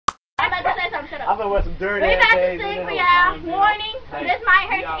shut up. I'm gonna wear some dirty We ass about to days sing in for there. y'all. Warning, this might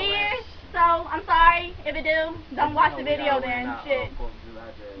hurt your ears, so I'm sorry if it do. Don't watch the video then. Shit.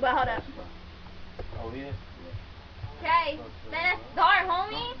 But hold up. Oh, yeah? Okay, let's start,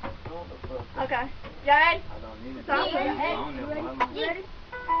 homie. Okay, y'all ready? Ready?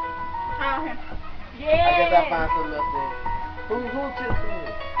 I guess I Yeah. find something else there. Who just sing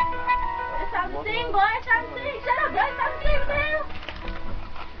it? It's time to sing, boy. It's time to sing. Shut up, bro. It's time to sing, man.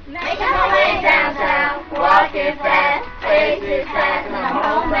 Making my way downtown, walking fast, faces fast, and I'm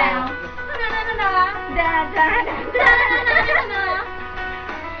homebound.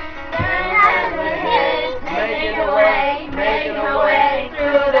 Making a way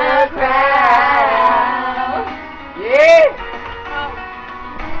through the crowd. Yeah!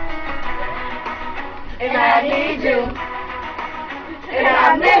 And I need you, and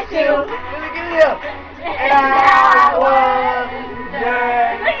I miss you, Give it up! and I wonder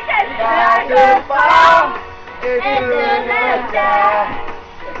if I could fall into the sky.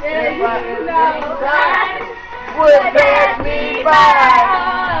 If I could time would pass me by,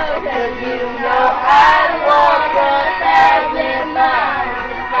 'cause you know I'd walk 1,000 miles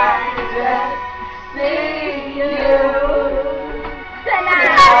if I could just see you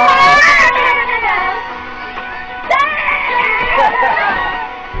tonight.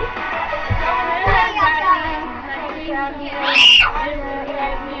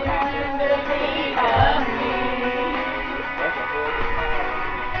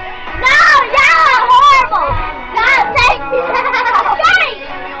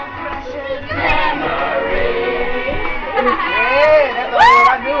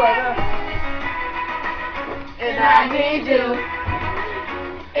 And I need you,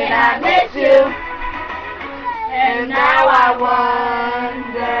 and I miss you, and now I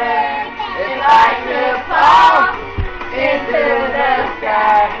wonder if I could fall into the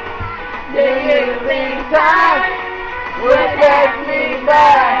sky. Do you think